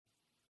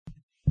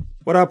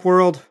What up,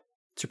 world?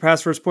 It's your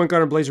past first point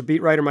guard and Blazer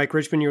beat writer Mike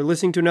Richmond. You're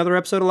listening to another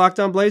episode of Locked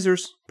On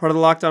Blazers, part of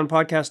the Locked On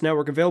Podcast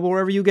Network, available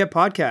wherever you get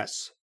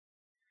podcasts.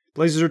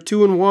 Blazers are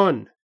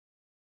 2-1.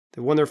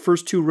 They won their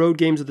first two road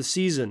games of the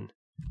season.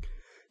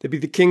 They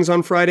beat the Kings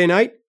on Friday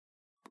night,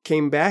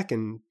 came back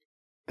and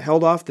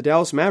held off the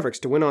Dallas Mavericks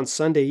to win on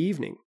Sunday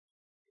evening.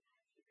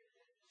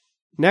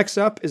 Next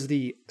up is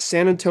the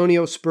San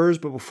Antonio Spurs,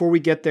 but before we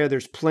get there,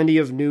 there's plenty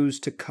of news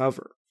to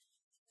cover.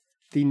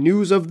 The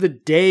news of the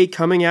day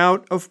coming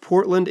out of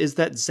Portland is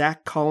that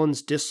Zach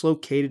Collins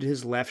dislocated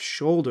his left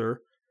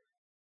shoulder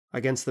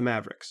against the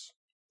Mavericks.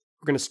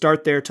 We're going to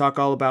start there, talk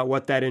all about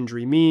what that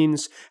injury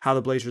means, how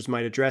the Blazers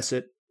might address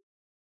it,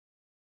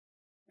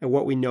 and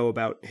what we know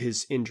about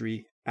his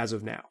injury as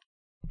of now.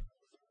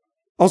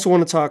 Also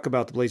want to talk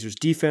about the Blazers'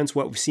 defense,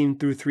 what we've seen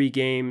through 3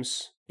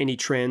 games, any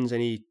trends,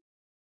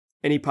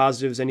 any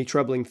positives, any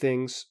troubling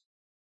things.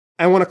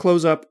 I want to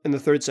close up in the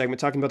third segment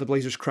talking about the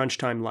Blazers' crunch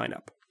time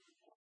lineup.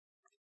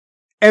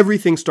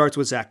 Everything starts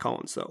with Zach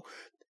Collins, though.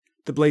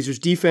 The Blazers'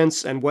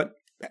 defense and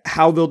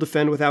how they'll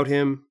defend without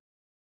him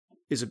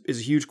is a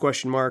huge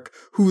question mark.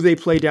 Who they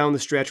play down the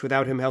stretch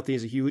without him healthy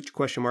is a huge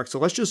question mark. So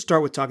let's just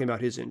start with talking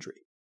about his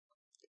injury.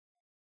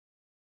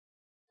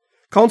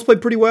 Collins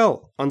played pretty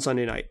well on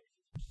Sunday night.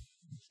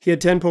 He had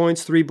 10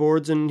 points, 3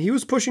 boards, and he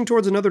was pushing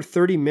towards another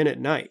 30-minute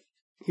night.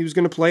 He was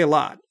going to play a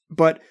lot.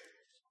 But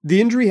the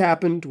injury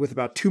happened with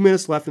about 2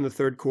 minutes left in the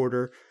third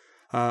quarter.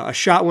 A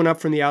shot went up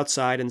from the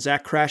outside, and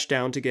Zach crashed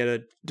down to get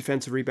a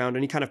defensive rebound,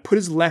 and he kind of put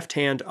his left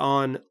hand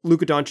on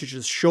Luka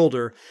Doncic's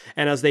shoulder,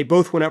 and as they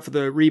both went up for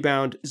the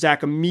rebound,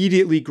 Zach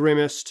immediately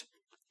grimaced.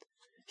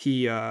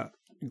 He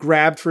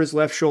grabbed for his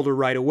left shoulder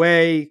right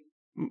away,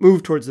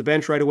 moved towards the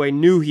bench right away,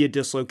 knew he had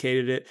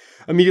dislocated it,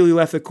 immediately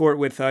left the court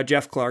with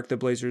Jeff Clark, the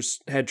Blazers'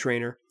 head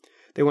trainer.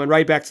 They went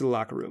right back to the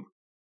locker room.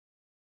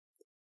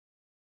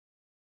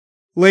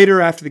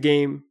 Later after the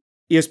game,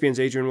 ESPN's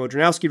Adrian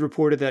Wojnarowski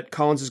reported that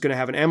Collins is going to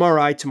have an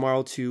MRI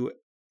tomorrow to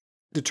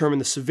determine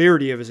the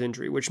severity of his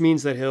injury, which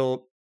means that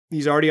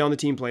he's already on the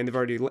team plane.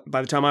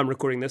 By the time I'm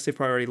recording this, they've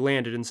probably already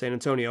landed in San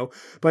Antonio,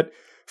 but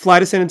fly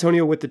to San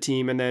Antonio with the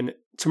team, and then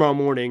tomorrow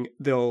morning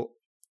they'll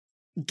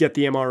get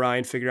the MRI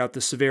and figure out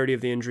the severity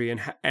of the injury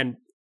and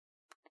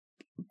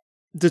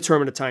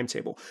determine a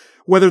timetable.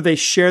 Whether they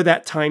share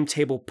that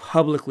timetable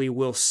publicly,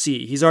 we'll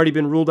see. He's already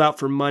been ruled out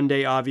for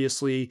Monday,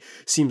 obviously.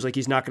 Seems like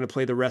he's not going to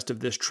play the rest of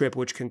this trip,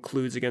 which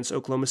concludes against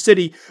Oklahoma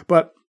City.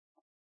 But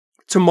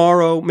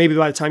tomorrow, maybe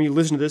by the time you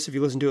listen to this, if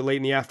you listen to it late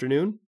in the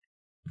afternoon,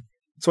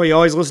 that's why you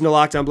always listen to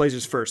Locked On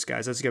Blazers first,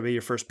 guys. That's going to be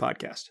your first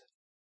podcast.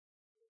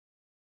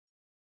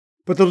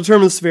 But they'll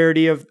determine the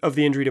severity of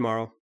the injury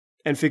tomorrow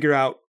and figure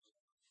out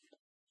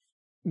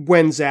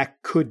when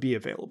Zach could be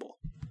available.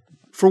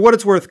 For what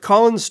it's worth,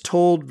 Collins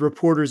told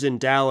reporters in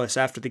Dallas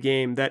after the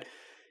game that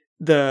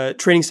the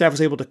training staff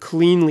was able to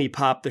cleanly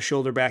pop the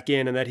shoulder back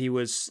in, and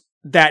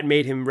that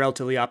made him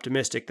relatively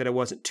optimistic that it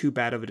wasn't too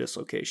bad of a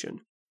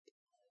dislocation.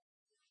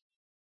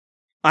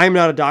 I'm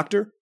not a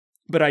doctor,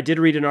 but I did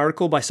read an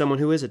article by someone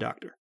who is a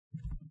doctor.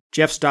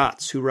 Jeff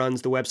Stotts, who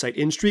runs the website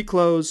In Street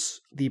Clothes,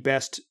 the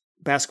best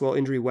basketball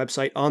injury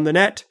website on the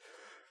net,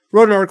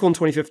 wrote an article in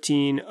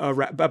 2015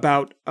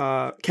 about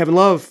Kevin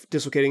Love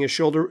dislocating his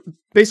shoulder,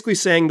 basically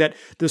saying that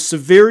the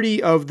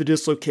severity of the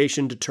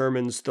dislocation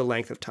determines the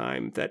length of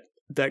time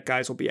that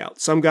guys will be out.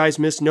 Some guys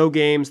miss no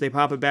games, they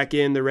pop it back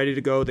in, they're ready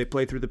to go, they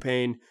play through the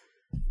pain.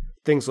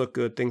 Things look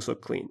good, things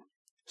look clean.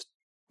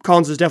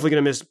 Collins is definitely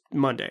going to miss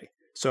Monday,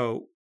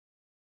 so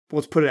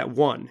let's put it at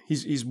 1.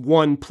 He's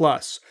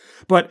 1+.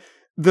 But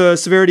the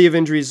severity of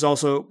injuries is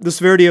also, the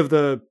severity of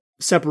the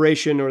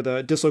separation or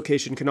the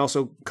dislocation can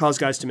also cause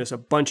guys to miss a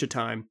bunch of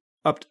time,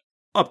 up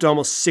to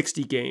almost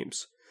 60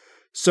 games.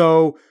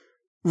 So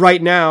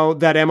right now,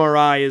 that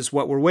MRI is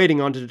what we're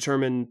waiting on to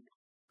determine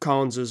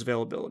Collins'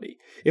 availability.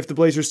 If the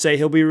Blazers say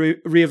he'll be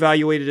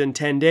reevaluated in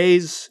 10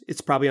 days,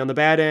 it's probably on the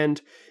bad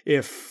end.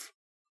 If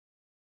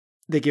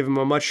they give him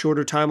a much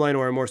shorter timeline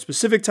or a more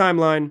specific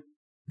timeline,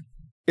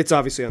 it's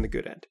obviously on the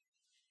good end.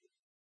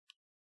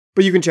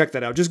 But you can check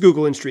that out. Just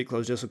Google In Street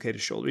Clothes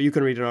dislocated shoulder. You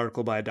can read an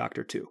article by a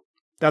doctor too.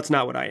 That's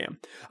not what I am.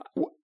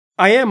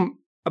 I am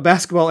a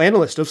basketball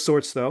analyst of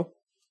sorts, though.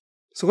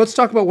 So let's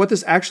talk about what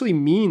this actually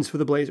means for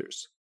the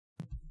Blazers.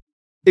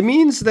 It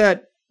means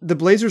that the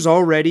Blazers'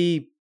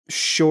 already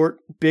short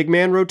big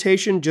man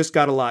rotation just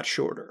got a lot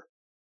shorter.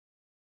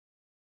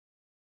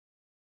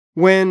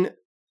 When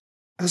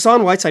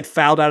Hassan Whiteside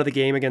fouled out of the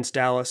game against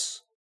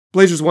Dallas,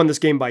 Blazers won this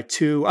game by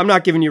 2. I'm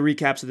not giving you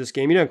recaps of this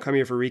game. You don't come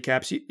here for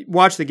recaps. You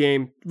watch the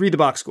game, read the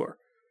box score.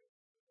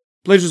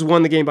 Blazers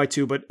won the game by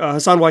 2, but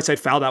Hassan Whiteside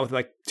fouled out with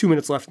like 2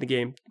 minutes left in the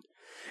game.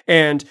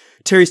 And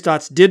Terry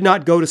Stotts did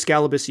not go to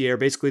Scalabissiere,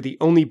 basically the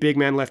only big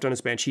man left on his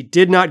bench. He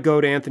did not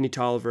go to Anthony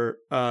Tolliver,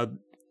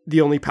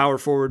 the only power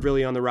forward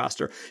really on the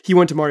roster. He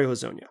went to Mario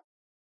Hezonja.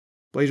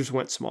 Blazers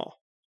went small.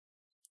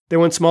 They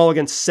went small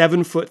against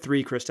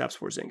 7'3" Kristaps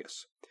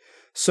Porzingis.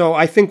 So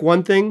I think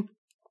one thing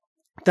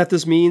that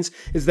this means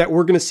is that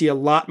we're going to see a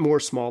lot more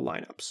small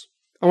lineups.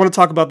 I want to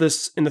talk about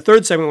this in the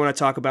third segment when I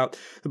talk about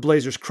the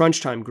Blazers crunch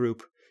time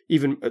group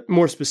even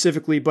more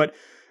specifically, but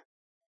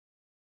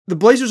the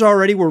Blazers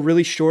already were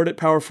really short at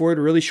power forward,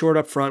 really short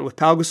up front with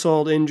Pau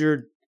Gasol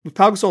injured. With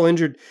Pau Gasol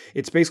injured,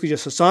 it's basically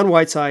just Hassan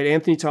Whiteside,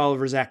 Anthony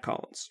Tolliver, Zach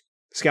Collins,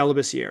 Skal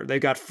Labissiere. They've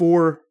got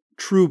 4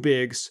 true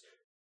bigs.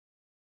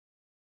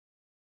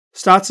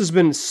 Stotts has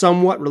been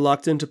somewhat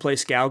reluctant to play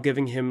Skal,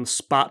 giving him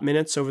spot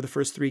minutes over the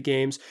first 3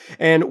 games.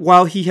 And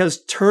while he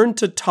has turned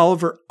to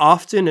Tolliver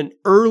often and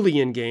early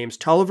in games,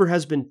 Tolliver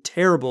has been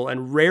terrible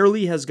and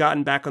rarely has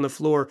gotten back on the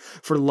floor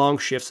for long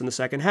shifts in the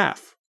second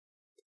half.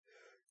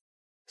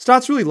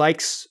 Stotts really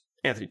likes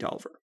Anthony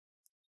Tolliver.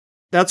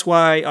 That's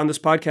why on this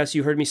podcast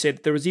you heard me say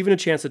that there was even a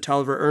chance that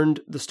Tolliver earned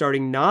the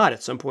starting nod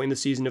at some point in the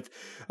season if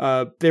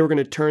they were going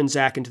to turn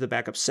Zach into the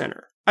backup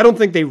center. I don't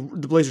think the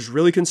Blazers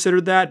really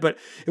considered that, but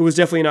it was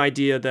definitely an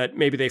idea that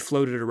maybe they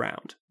floated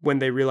around when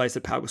they realized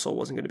that Pau Gasol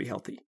wasn't going to be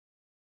healthy.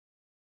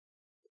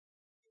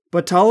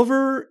 But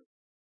Tolliver,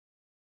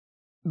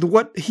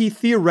 what he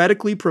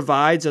theoretically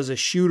provides as a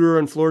shooter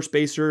and floor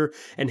spacer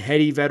and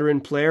heady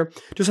veteran player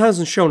just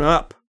hasn't shown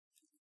up.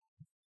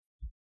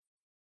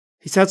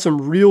 He's had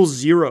some real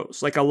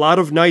zeros, like a lot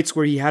of nights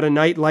where he had a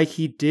night like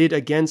he did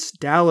against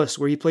Dallas,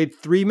 where he played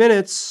 3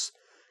 minutes,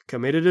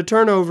 committed a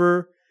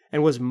turnover,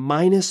 and was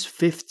minus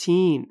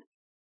 15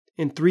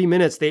 in 3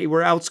 minutes. They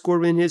were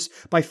outscored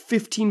by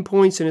 15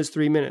 points in his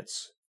 3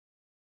 minutes.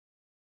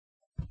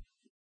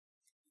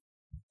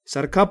 He's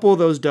had a couple of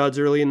those duds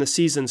early in the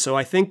season, so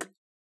I think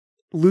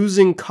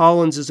losing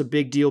Collins is a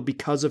big deal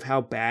because of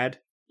how bad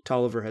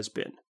Tolliver has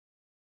been.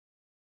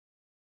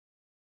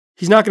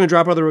 He's not going to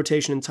drop out of the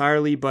rotation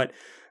entirely, but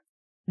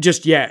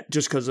just yet,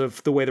 just because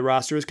of the way the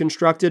roster is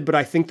constructed. But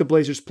I think the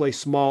Blazers play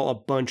small a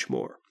bunch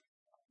more.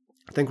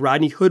 I think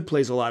Rodney Hood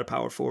plays a lot of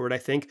power forward. I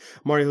think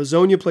Mario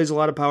Hezonja plays a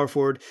lot of power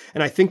forward.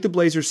 And I think the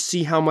Blazers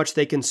see how much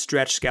they can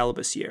stretch Skal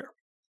Labissiere.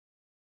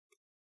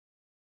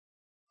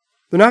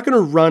 They're not going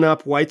to run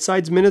up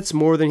Whiteside's minutes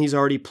more than he's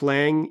already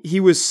playing. He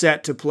was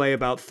set to play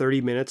about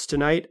 30 minutes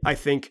tonight. I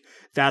think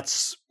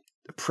that's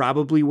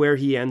probably where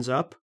he ends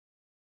up,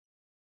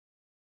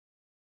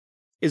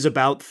 is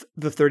about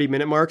the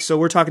 30-minute mark. So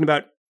we're talking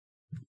about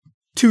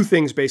 2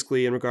 things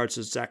basically in regards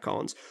to Zach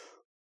Collins.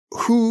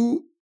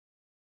 Who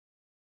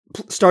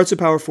starts at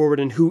power forward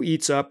and who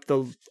eats up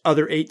the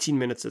other 18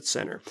 minutes at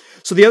center.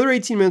 So the other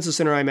 18 minutes at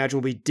center, I imagine,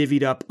 will be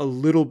divvied up a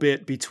little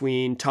bit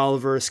between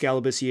Tolliver,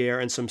 Skal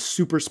Labissiere, and some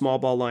super small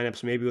ball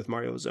lineups, maybe with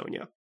Mario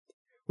Hezonja.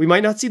 We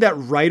might not see that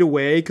right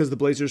away because the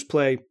Blazers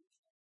play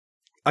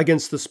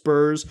against the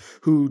Spurs,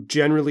 who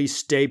generally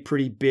stay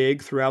pretty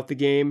big throughout the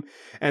game,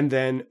 and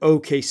then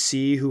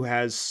OKC, who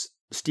has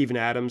Steven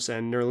Adams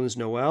and Nerlens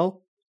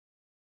Noel.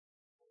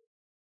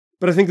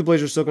 But I think the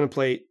Blazers are still going to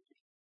play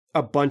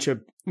a bunch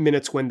of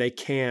minutes when they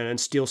can and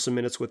steal some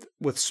minutes with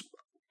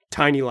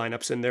tiny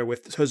lineups in there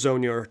with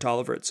Hezonja or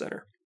Tolliver at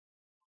center.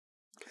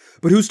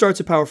 But who starts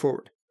at power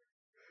forward?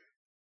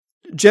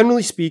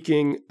 Generally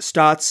speaking,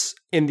 Stotts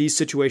in these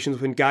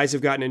situations when guys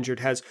have gotten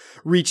injured has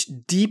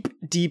reached deep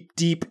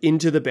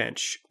into the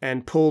bench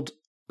and pulled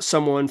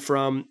someone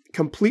from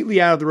completely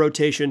out of the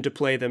rotation to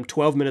play them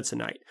 12 minutes a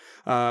night.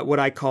 What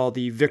I call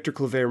the Victor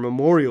Claver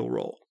memorial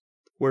role,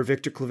 where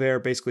Victor Claver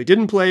basically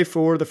didn't play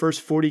for the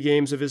first 40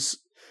 games of his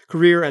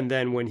career, and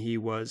then when he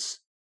was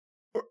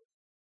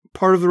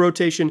part of the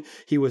rotation,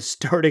 he was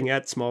starting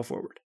at small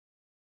forward.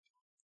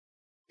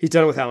 He's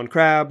done it with Alan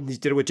Crabb. He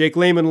did it with Jake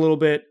Layman a little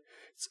bit.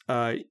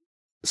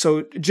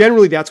 So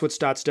generally that's what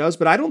Stotts does,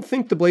 but I don't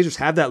think the Blazers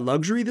have that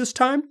luxury this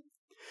time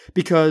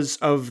because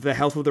of the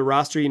health of the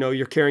roster. You know,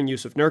 you're carrying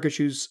Yusuf Nurkic,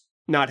 who's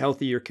not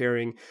healthy. You're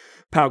carrying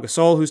Pau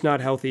Gasol, who's not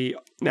healthy.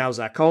 Now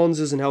Zach Collins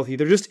isn't healthy.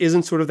 There just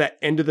isn't sort of that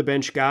end of the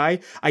bench guy.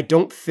 I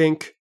don't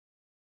think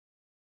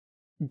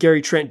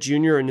Gary Trent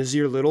Jr. or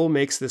Nasir Little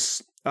makes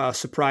this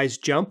surprise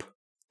jump.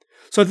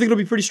 So I think it'll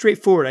be pretty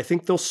straightforward. I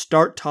think they'll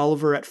start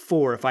Tolliver at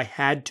 4 if I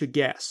had to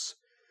guess,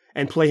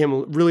 and play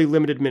him really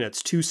limited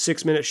minutes, 2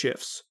 6-minute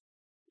shifts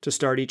to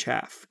start each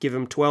half. Give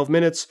him 12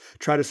 minutes,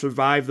 try to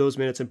survive those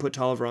minutes, and put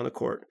Tolliver on the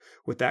court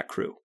with that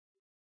crew.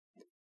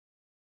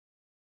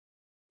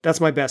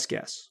 That's my best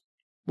guess.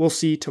 We'll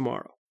see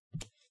tomorrow.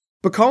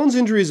 But Collins'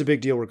 injury is a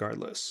big deal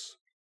regardless.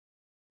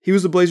 He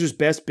was the Blazers'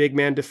 best big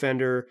man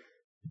defender,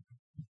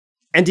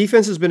 and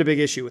defense has been a big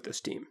issue with this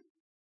team.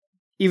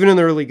 Even in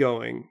the early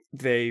going,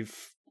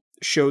 they've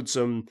showed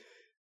some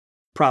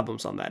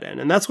problems on that end.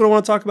 And that's what I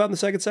want to talk about in the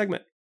second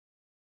segment.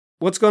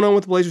 What's going on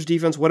with the Blazers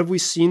defense? What have we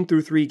seen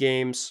through 3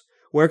 games?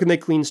 Where can they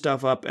clean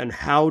stuff up? And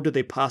how do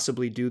they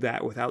possibly do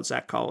that without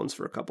Zach Collins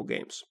for a couple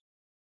games?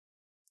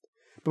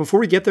 But before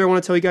we get there, I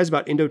want to tell you guys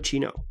about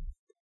Indochino.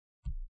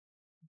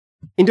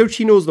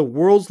 Indochino is the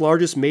world's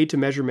largest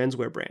made-to-measure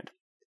menswear brand.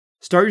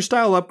 Start your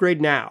style upgrade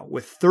now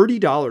with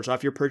 $30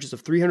 off your purchase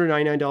of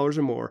 $399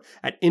 or more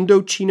at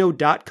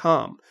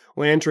Indochino.com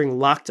when entering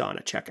Locked On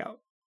at checkout.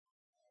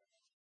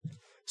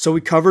 So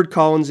we covered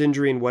Collins'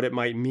 injury and what it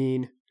might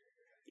mean.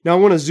 Now I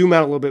want to zoom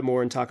out a little bit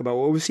more and talk about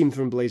what we've seen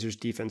from Blazers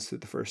defense through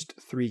the first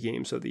 3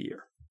 games of the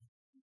year.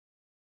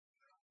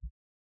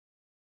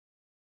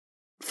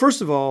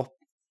 First of all,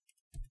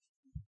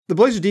 the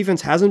Blazers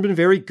defense hasn't been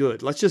very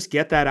good. Let's just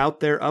get that out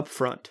there up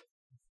front.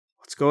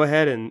 Let's go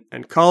ahead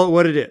and call it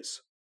what it is.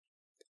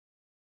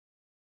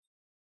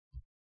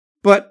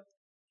 But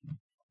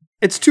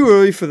it's too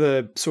early for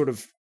the sort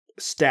of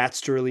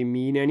stats to really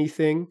mean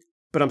anything,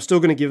 but I'm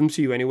still going to give them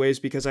to you anyways,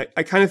 because I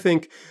kind of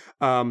think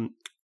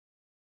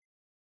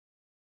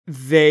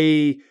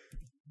they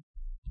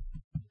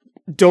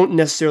don't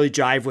necessarily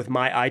jive with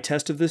my eye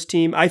test of this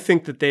team. I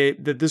think that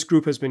this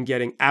group has been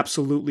getting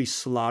absolutely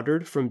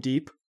slaughtered from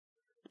deep,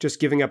 just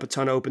giving up a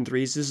ton of open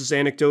threes. This is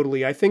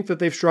anecdotally, I think that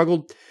they've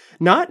struggled,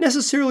 not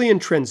necessarily in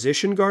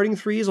transition guarding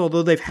threes,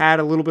 although they've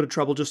had a little bit of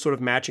trouble just sort of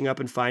matching up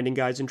and finding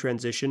guys in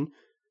transition,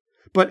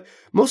 but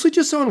mostly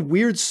just on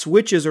weird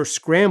switches or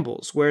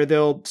scrambles where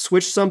they'll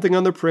switch something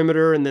on the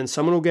perimeter and then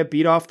someone will get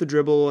beat off the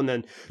dribble and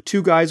then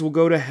two guys will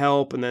go to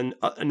help and then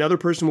another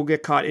person will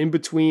get caught in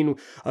between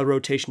a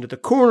rotation to the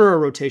corner, a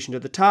rotation to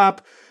the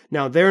top.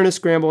 Now they're in a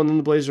scramble and then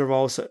the Blazers are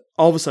all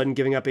of a sudden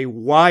giving up a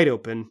wide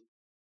open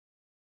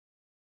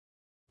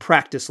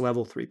practice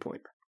level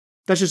 3-pointer.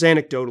 That's just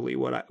anecdotally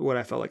what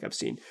I felt like I've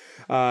seen.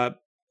 I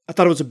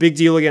thought it was a big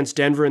deal against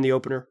Denver in the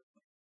opener,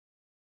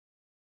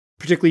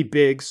 particularly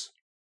bigs.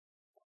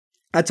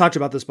 I talked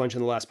about this bunch in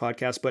the last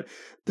podcast, but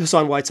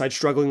Hassan Whiteside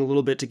struggling a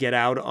little bit to get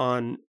out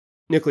on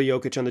Nikola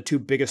Jokic on the two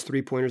biggest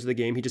 3-pointers of the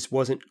game. He just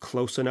wasn't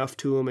close enough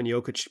to him, and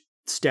Jokic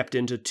stepped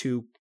into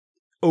two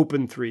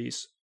open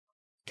threes,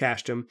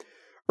 cashed him.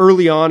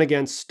 Early on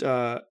against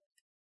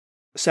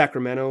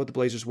Sacramento, the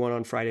Blazers won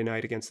on Friday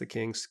night against the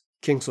Kings.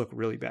 Kings look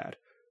really bad.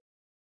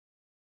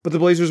 But the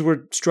Blazers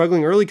were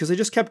struggling early because they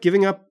just kept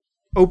giving up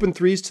open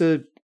threes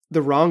to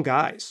the wrong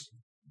guys.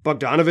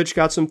 Bogdanovic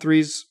got some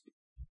threes,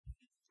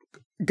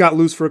 got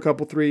loose for a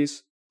couple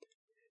threes.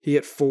 He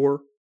hit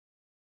 4.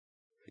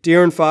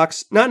 De'Aaron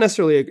Fox, not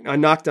necessarily a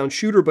knockdown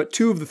shooter, but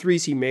 2 of the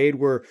threes he made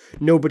were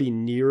nobody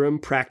near him,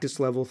 practice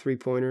level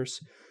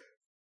 3-pointers.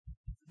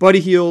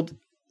 Buddy Hield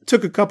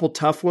took a couple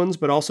tough ones,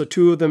 but also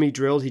 2 of them he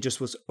drilled. He just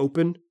was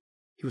open.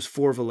 He was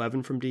 4 of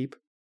 11 from deep.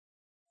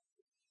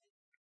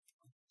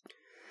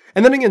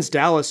 And then against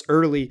Dallas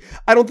early,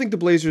 I don't think the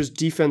Blazers'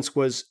 defense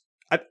was...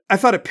 I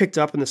thought it picked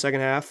up in the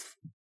second half.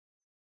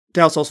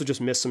 Dallas also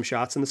just missed some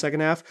shots in the second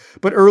half.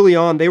 But early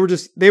on, they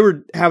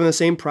were having the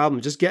same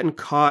problem, just getting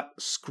caught,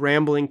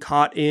 scrambling,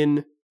 caught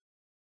in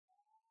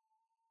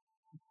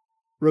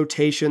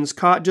rotations,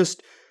 caught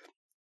just...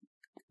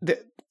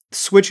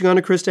 switching on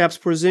to Kristaps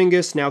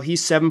Porzingis. Now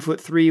he's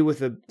 7'3"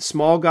 with a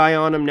small guy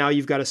on him. Now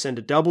you've got to send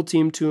a double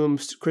team to him.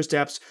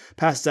 Kristaps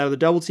passes out of the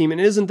double team, and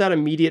it isn't that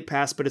immediate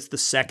pass, but it's the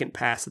second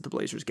pass that the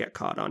Blazers get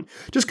caught on.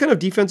 Just kind of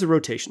defensive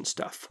rotation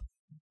stuff.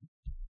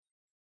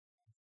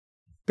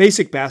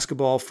 Basic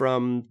basketball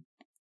from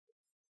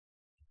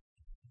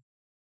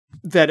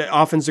that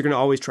offense they're going to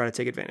always try to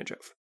take advantage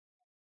of.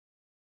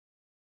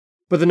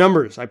 But the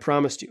numbers, I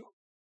promised you.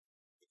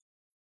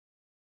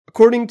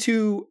 According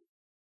to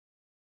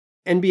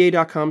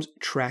NBA.com's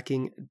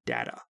tracking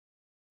data,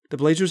 the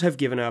Blazers have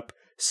given up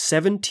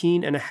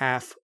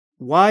 17.5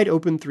 wide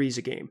open threes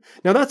a game.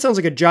 Now that sounds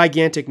like a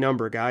gigantic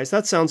number, guys.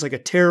 That sounds like a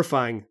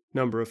terrifying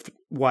number of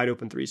wide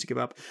open threes to give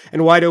up.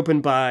 And wide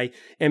open by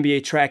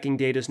NBA tracking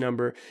data's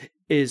number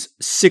is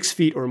 6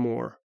 feet or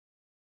more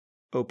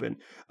open.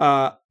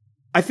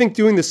 I think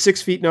doing the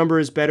 6 feet number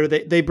is better.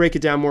 They break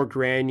it down more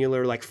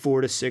granular, like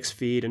 4 to 6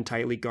 feet and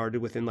tightly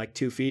guarded within like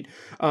 2 feet.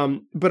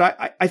 But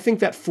I think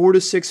that 4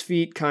 to 6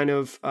 feet kind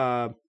of,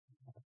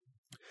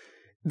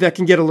 that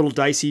can get a little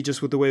dicey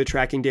just with the way the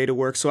tracking data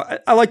works. So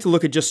I like to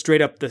look at just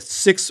straight up the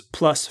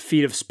 6+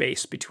 feet of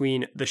space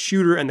between the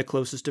shooter and the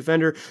closest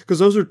defender, because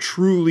those are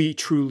truly,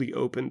 truly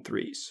open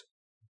threes.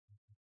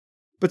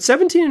 But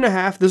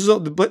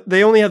 17.5, but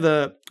they only have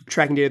the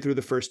tracking data through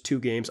the first 2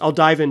 games. I'll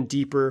dive in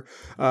deeper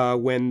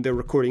when the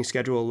recording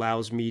schedule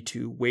allows me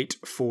to wait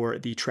for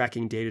the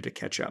tracking data to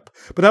catch up.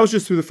 But that was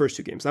just through the first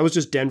 2 games. That was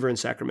just Denver and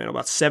Sacramento,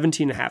 about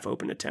 17.5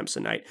 open attempts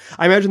a night.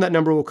 I imagine that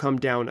number will come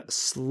down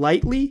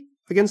slightly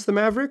against the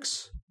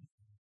Mavericks.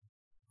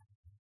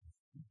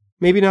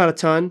 Maybe not a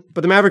ton,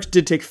 but the Mavericks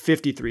did take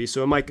 53,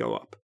 so it might go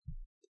up.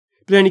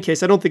 But in any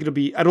case, I don't think it'll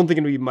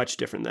be much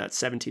different than that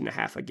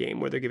 17.5 a game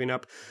where they're giving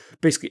up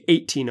basically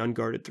 18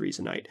 unguarded threes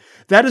a night.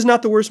 That is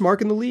not the worst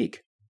mark in the league.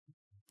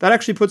 That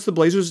actually puts the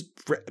Blazers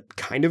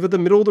kind of at the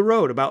middle of the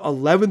road, about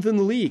 11th in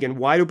the league in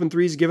wide open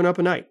threes given up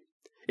a night.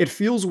 It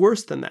feels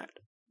worse than that.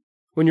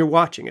 When you're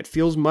watching, it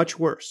feels much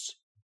worse.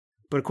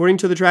 But according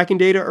to the tracking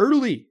data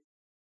early,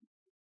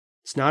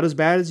 it's not as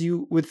bad as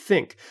you would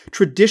think.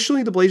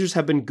 Traditionally, the Blazers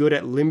have been good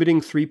at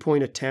limiting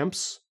 3-point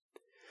attempts.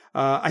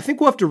 I think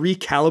we'll have to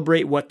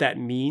recalibrate what that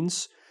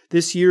means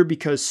this year,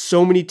 because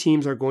so many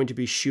teams are going to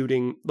be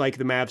shooting like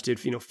the Mavs did,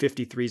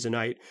 53s a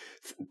night.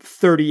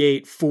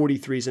 38,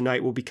 43s a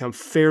night will become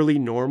fairly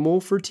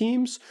normal for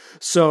teams.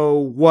 So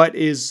what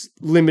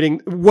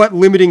limiting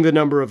the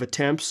number of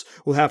attempts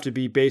will have to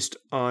be based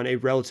on a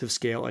relative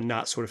scale and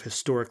not sort of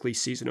historically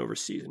season over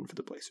season for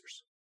the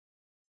Blazers.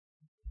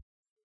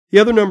 The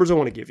other numbers I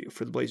want to give you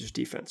for the Blazers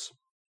defense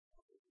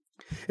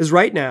is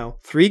right now,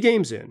 3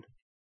 games in,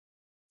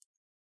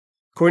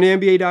 according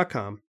to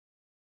NBA.com,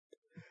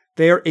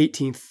 They are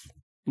 18th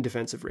in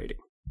defensive rating,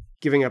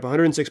 giving up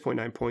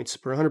 106.9 points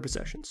per 100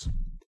 possessions.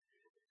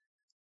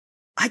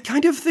 I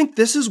kind of think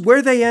this is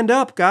where they end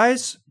up,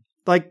 guys.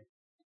 Like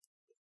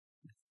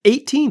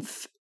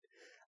 18th.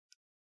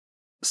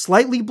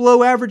 Slightly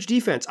below average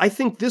defense. I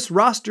think this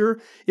roster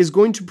is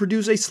going to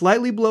produce a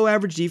slightly below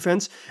average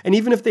defense. And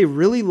even if they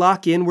really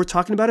lock in, we're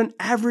talking about an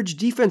average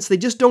defense. They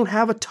just don't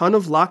have a ton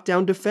of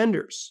lockdown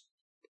defenders.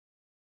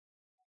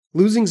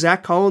 Losing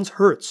Zach Collins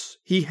hurts.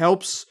 He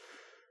helps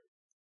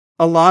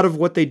a lot of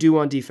what they do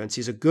on defense.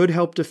 He's a good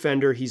help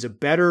defender. He's a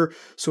better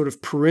sort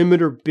of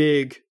perimeter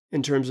big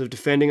in terms of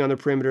defending on the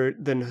perimeter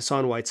than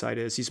Hassan Whiteside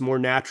is. He's more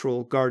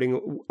natural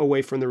guarding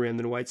away from the rim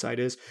than Whiteside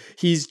is.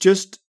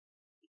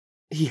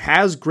 He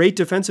has great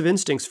defensive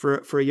instincts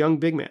for a young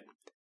big man.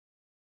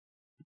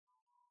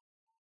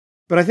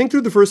 But I think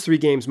through the first 3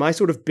 games, my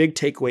sort of big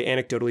takeaway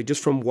anecdotally,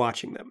 just from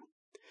watching them,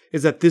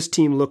 is that this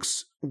team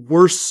looks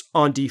worse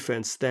on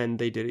defense than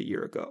they did a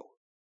year ago.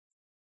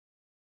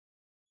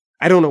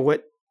 I don't know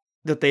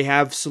that they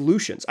have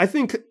solutions. I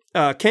think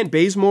Kent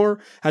Bazemore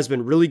has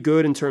been really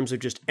good in terms of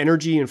just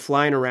energy and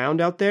flying around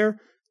out there.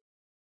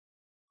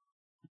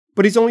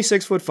 But he's only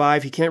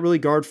 6'5". He can't really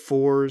guard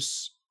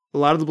 4s. A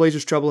lot of the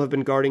Blazers' trouble have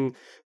been guarding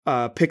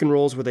pick and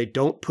rolls where they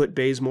don't put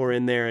Bazemore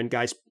in there and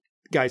guys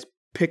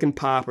pick and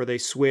pop, or they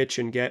switch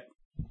and get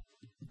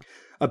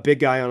a big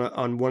guy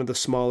on one of the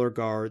smaller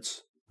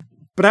guards.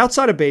 But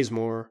outside of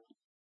Bazemore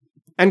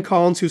and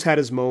Collins, who's had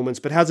his moments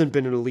but hasn't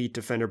been an elite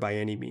defender by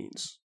any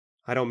means.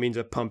 I don't mean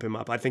to pump him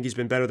up. I think he's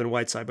been better than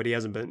Whiteside, but he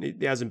hasn't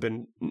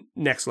been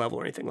next level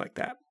or anything like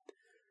that.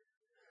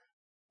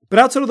 But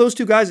outside of those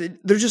 2 guys,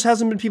 there just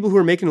hasn't been people who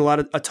are making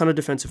a ton of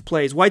defensive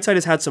plays. Whiteside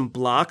has had some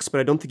blocks,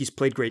 but I don't think he's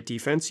played great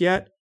defense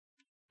yet.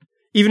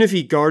 Even if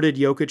he guarded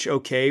Jokic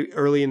okay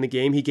early in the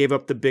game, he gave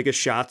up the biggest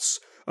shots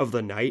of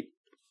the night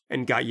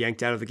and got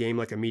yanked out of the game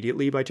like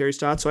immediately by Terry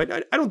Stotts. So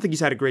I don't think he's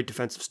had a great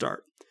defensive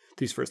start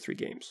these first 3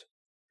 games.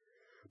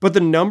 But the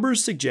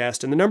numbers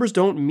suggest, and the numbers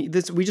don't mean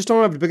this, we just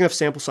don't have a big enough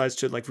sample size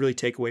to like really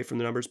take away from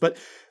the numbers. But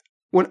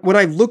when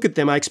I look at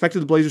them, I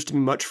expected the Blazers to be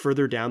much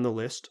further down the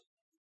list.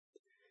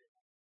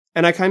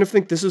 And I kind of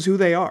think this is who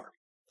they are.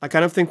 I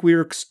kind of think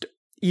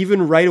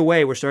even right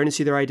away, we're starting to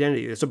see their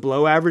identity. It's a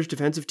below average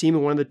defensive team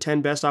and one of the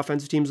 10 best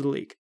offensive teams in the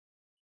league.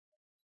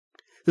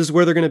 This is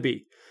where they're going to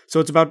be.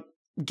 So it's about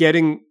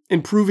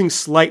improving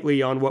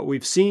slightly on what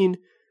we've seen.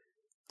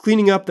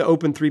 Cleaning up the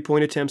open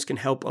 3-point attempts can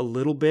help a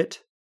little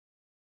bit.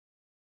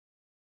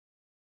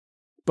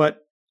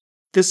 But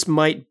this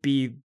might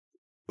be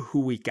who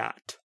we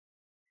got.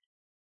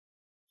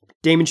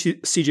 Dame and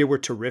CJ were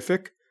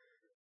terrific.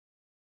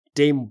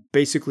 Dame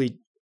basically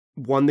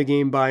won the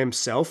game by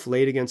himself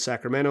late against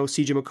Sacramento.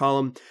 CJ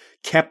McCollum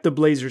kept the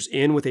Blazers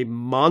in with a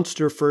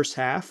monster first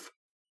half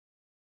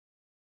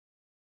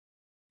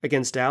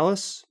against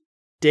Dallas.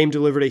 Dame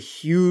delivered a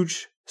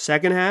huge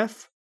second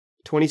half,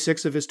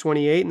 26 of his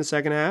 28 in the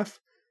second half,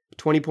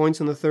 20 points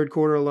in the third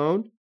quarter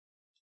alone.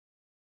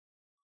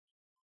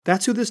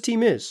 That's who this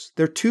team is.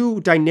 They're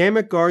 2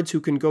 dynamic guards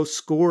who can go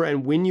score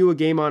and win you a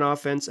game on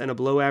offense and a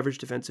below-average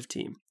defensive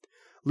team.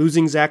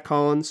 Losing Zach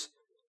Collins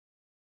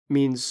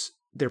means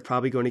they're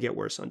probably going to get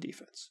worse on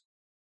defense.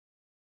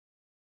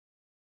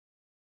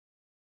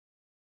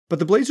 But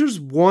the Blazers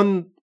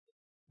won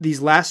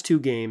these last 2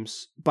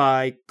 games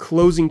by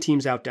closing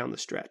teams out down the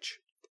stretch.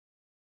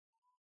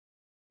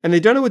 And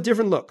they've done it with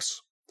different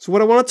looks. So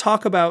what I want to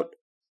talk about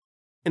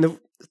in the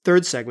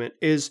third segment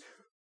is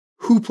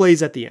who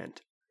plays at the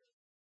end.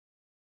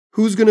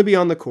 Who's going to be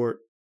on the court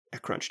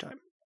at crunch time?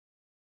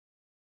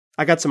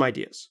 I got some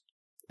ideas.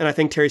 And I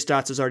think Terry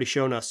Stotts has already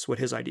shown us what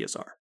his ideas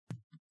are.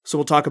 So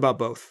we'll talk about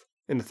both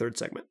in the third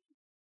segment.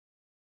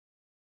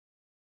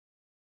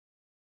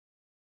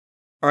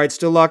 All right,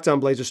 still locked on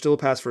Blazers, still a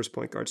pass first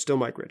point guard, still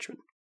Mike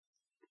Richmond.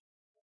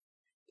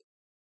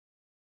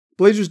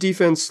 Blazers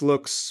defense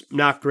looks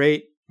not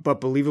great, but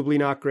believably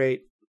not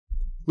great.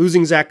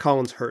 Losing Zach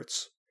Collins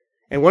hurts.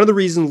 And one of the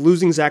reasons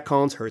losing Zach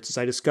Collins hurts, as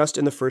I discussed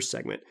in the first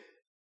segment,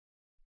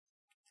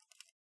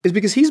 is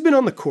because he's been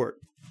on the court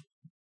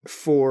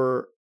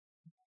for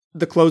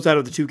the closeout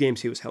of the 2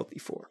 games he was healthy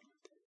for.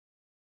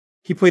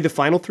 He played the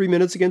final 3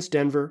 minutes against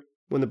Denver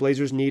when the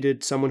Blazers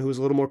needed someone who was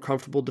a little more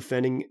comfortable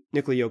defending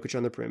Nikola Jokic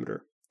on the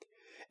perimeter.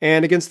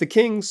 And against the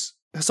Kings,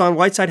 Hassan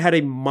Whiteside had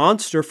a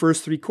monster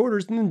first 3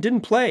 quarters and then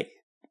didn't play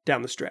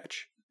down the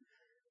stretch.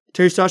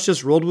 Terry Stotts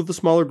just rolled with the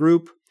smaller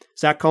group.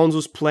 Zach Collins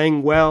was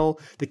playing well.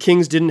 The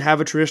Kings didn't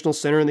have a traditional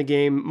center in the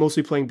game,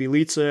 mostly playing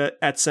Bjelica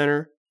at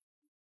center.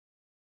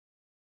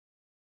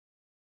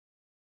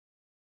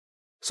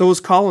 So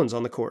was Collins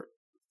on the court.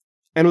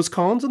 And was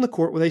Collins on the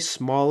court with a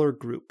smaller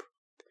group.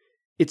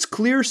 It's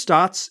clear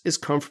Stotts is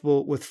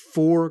comfortable with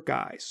 4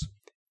 guys.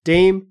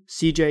 Dame,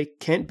 CJ,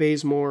 Kent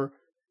Bazemore,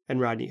 and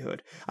Rodney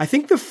Hood. I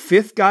think the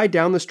 5th guy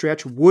down the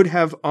stretch would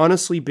have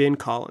honestly been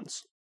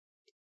Collins.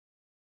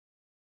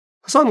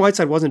 Hassan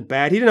Whiteside wasn't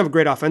bad. He didn't have a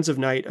great offensive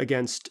night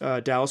against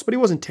Dallas, but he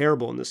wasn't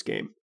terrible in this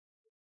game.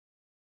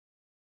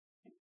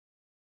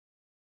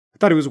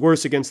 thought he was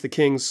worse against the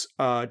Kings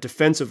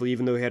defensively,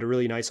 even though he had a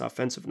really nice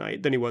offensive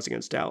night, than he was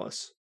against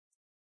Dallas.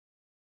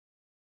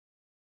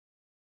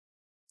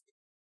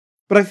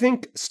 But I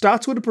think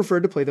Stotts would have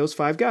preferred to play those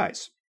 5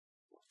 guys.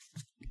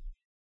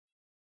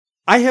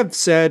 I have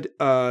said,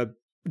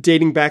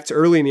 dating back to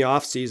early in the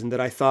offseason,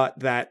 that I thought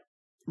that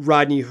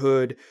Rodney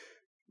Hood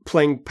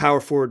playing power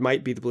forward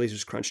might be the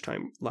Blazers' crunch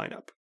time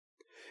lineup.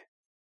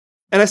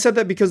 And I said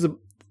that because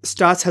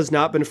Stotts has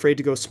not been afraid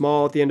to go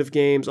small at the end of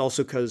games,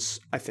 also because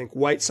I think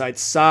Whiteside's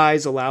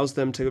size allows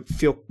them to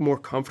feel more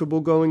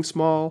comfortable going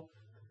small.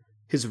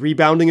 His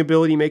rebounding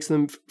ability makes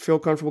them feel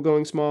comfortable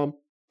going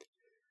small.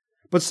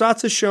 But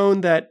Stotts has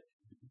shown that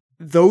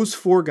those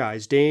 4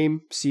 guys,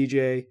 Dame,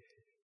 CJ,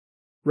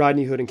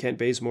 Rodney Hood, and Kent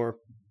Bazemore,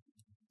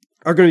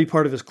 are going to be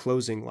part of his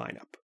closing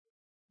lineup.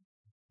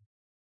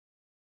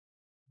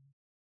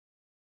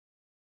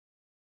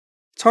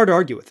 It's hard to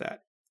argue with that.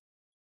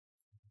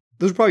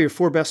 Those are probably your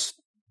 4 best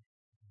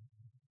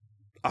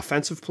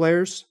offensive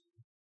players.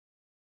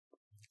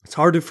 It's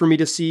hard for me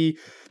to see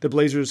the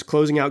Blazers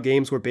closing out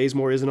games where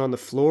Bazemore isn't on the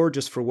floor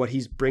just for what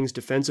he brings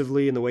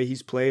defensively and the way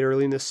he's played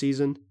early in this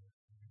season.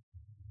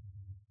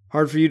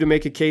 Hard for you to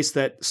make a case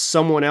that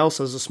someone else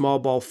as a small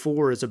ball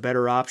 4 is a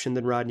better option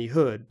than Rodney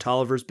Hood.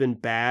 Tolliver's been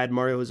bad.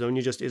 Mario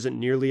Hezonja just isn't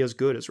nearly as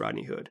good as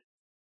Rodney Hood.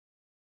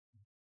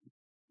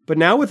 But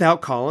now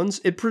without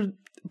Collins, it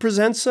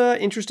presents an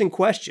interesting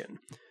question.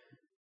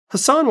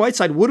 Hassan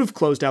Whiteside would have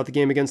closed out the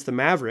game against the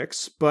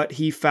Mavericks, but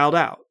he fouled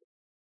out.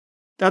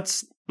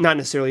 That's not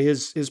necessarily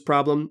his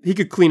problem. He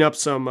could clean up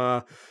some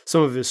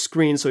of his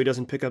screens so he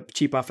doesn't pick up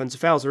cheap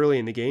offensive fouls early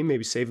in the game,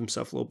 maybe save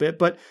himself a little bit,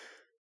 but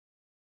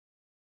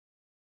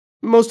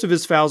most of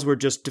his fouls were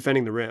just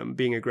defending the rim,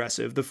 being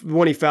aggressive. The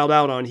one he fouled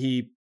out on,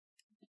 he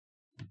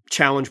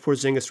challenged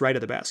Porzingis right at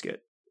the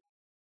basket.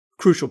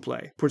 Crucial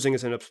play.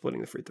 Porzingis ended up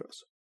splitting the free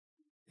throws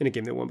in a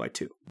game that won by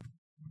 2.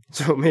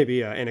 So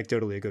maybe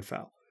anecdotally a good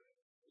foul.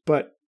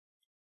 But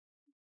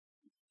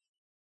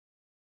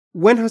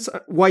when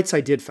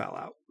Whiteside did foul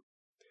out,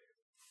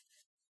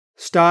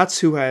 Stotts,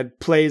 who had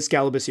played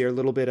Scalabrine a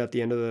little bit at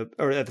the end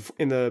of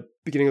in the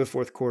beginning of the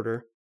 4th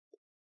quarter,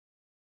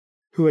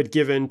 who had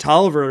given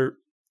Tolliver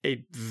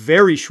a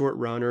very short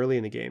run early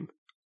in the game,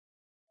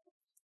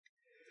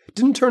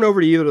 didn't turn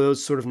over to either of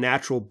those sort of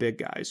natural big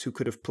guys who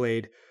could have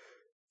played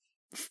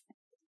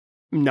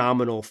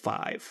nominal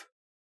 5.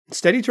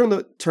 Instead, he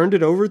turned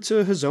it over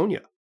to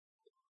Hezonja.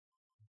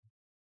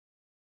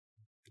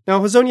 Now,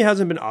 Hezonja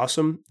hasn't been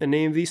awesome in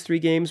any of these 3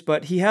 games,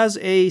 but he has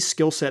a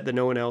skill set that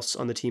no one else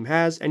on the team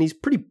has, and he's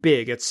pretty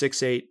big at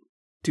 6'8",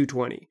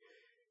 220.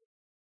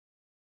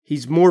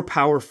 He's more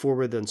power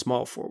forward than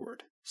small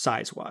forward,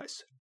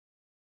 size-wise.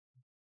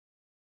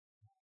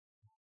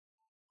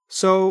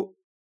 So,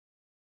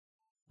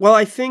 well,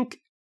 I think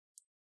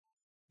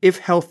if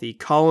healthy,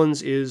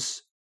 Collins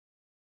is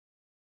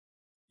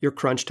your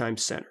crunch time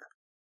center.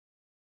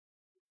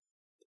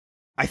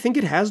 I think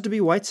it has to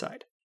be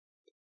Whiteside.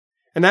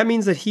 And that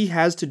means that he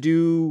has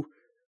to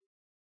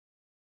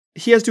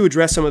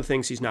address some of the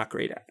things he's not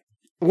great at.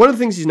 One of the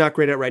things he's not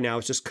great at right now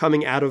is just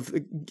coming out of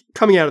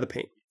the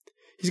paint.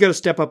 He's got to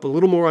step up a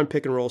little more on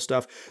pick and roll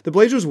stuff. The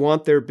Blazers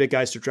want their big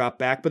guys to drop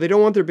back, but they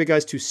don't want their big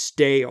guys to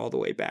stay all the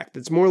way back.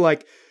 It's more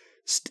like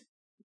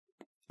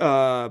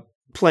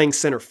playing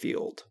center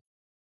field.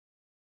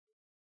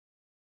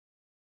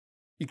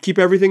 You keep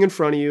everything in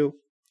front of you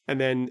and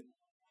then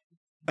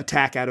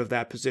attack out of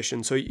that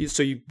position. So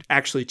you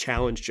actually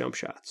challenge jump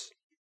shots.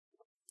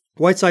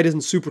 Whiteside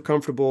isn't super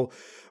comfortable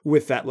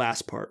with that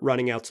last part,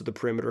 running out to the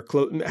perimeter,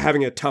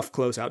 having a tough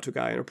close out to a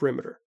guy on a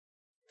perimeter.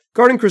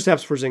 Guarding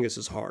Kristaps Porzingis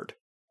is hard. I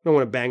don't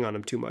want to bang on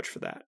him too much for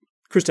that.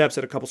 Kristaps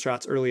had a couple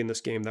shots early in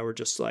this game that were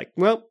just like,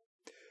 well,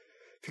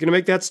 if you're going to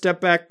make that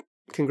step back,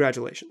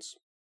 congratulations.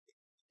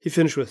 He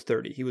finished with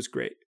 30. He was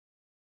great.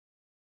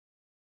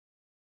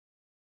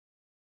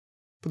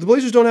 But the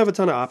Blazers don't have a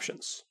ton of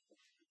options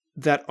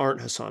that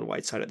aren't Hassan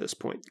Whiteside at this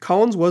point.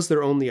 Collins was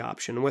their only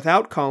option. And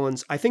without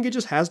Collins, I think it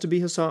just has to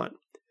be Hassan.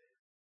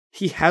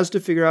 He has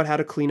to figure out how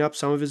to clean up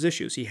some of his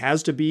issues. He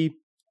has to be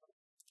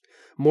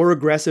more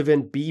aggressive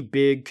and be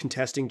big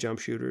contesting jump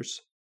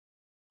shooters.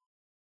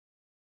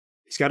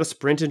 He's got to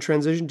sprint and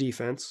transition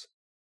defense.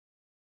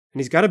 And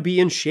he's got to be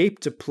in shape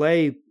to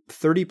play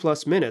 30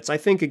 plus minutes. I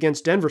think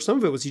against Denver, some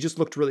of it was he just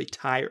looked really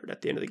tired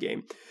at the end of the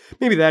game.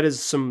 Maybe that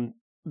is some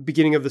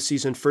beginning of the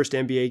season, first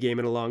NBA game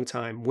in a long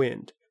time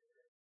wind.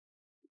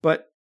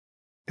 But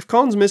if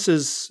Collins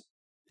misses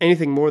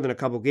anything more than a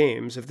couple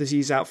games, if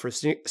he's out for a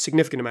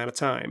significant amount of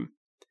time,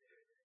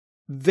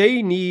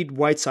 they need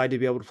Whiteside to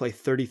be able to play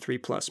 33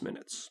 plus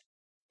minutes.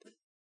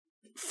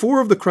 4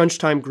 of the crunch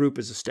time group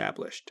is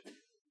established.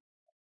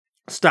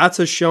 Stotts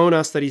has shown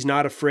us that he's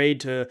not afraid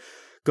to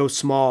go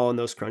small in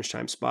those crunch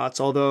time spots,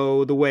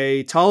 although the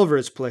way Tolliver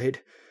has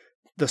played,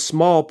 the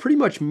small pretty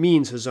much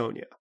means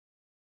Hezonja.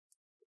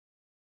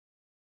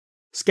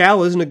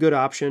 Skal isn't a good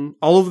option.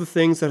 All of the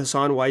things that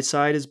Hassan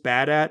Whiteside is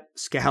bad at,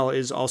 Skal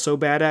is also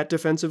bad at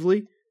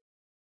defensively,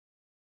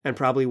 and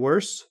probably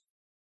worse.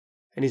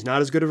 And he's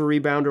not as good of a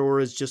rebounder or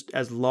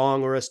as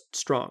long or as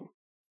strong.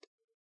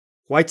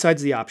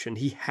 Whiteside's the option.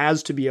 He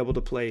has to be able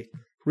to play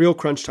real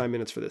crunch time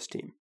minutes for this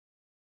team.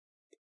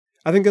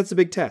 I think that's a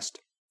big test.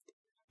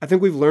 I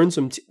think we've learned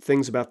some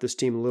things about this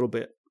team a little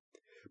bit.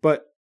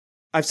 But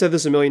I've said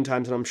this a million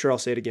times, and I'm sure I'll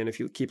say it again if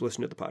you keep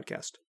listening to the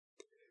podcast.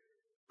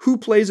 Who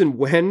plays and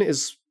when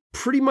is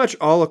pretty much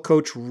all a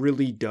coach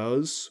really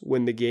does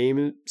when the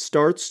game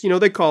starts.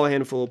 They call a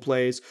handful of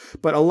plays,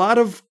 but a lot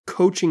of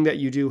coaching that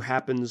you do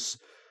happens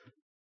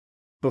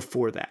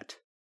before that.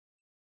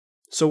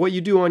 So what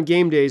you do on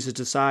game days is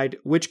decide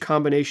which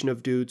combination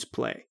of dudes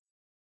play.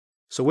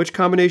 So which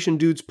combination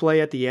dudes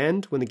play at the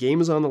end when the game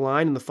is on the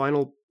line in the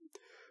final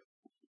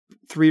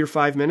 3 or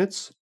 5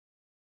 minutes,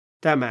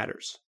 that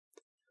matters.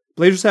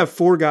 Blazers have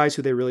 4 guys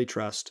who they really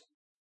trust.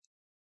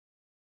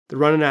 They're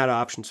running out of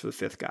options for the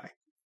 5th guy.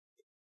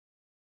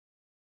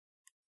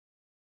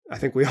 I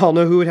think we all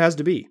know who it has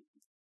to be.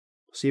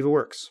 We'll see if it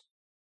works.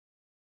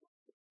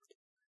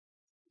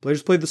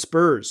 Blazers play the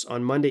Spurs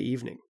on Monday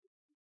evening.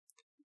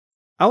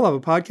 I'll have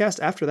a podcast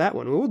after that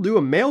one. We'll do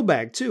a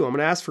mailbag too. I'm going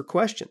to ask for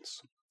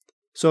questions.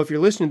 So if you're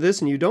listening to this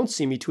and you don't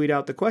see me tweet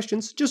out the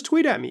questions, just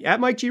tweet at me, at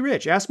Mike G.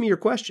 Rich. Ask me your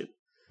question.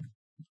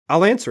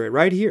 I'll answer it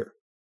right here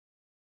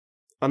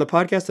on the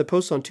podcast that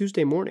posts on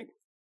Tuesday morning.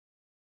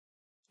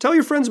 Tell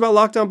your friends about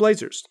Locked On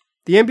Blazers.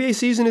 The NBA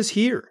season is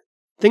here.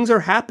 Things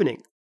are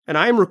happening, and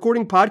I am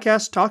recording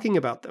podcasts talking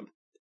about them.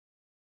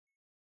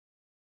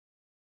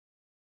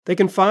 They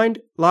can find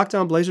Locked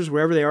On Blazers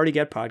wherever they already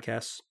get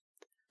podcasts.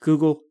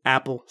 Google,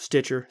 Apple,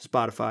 Stitcher,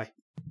 Spotify.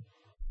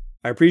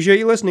 I appreciate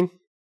you listening.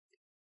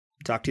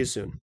 Talk to you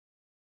soon.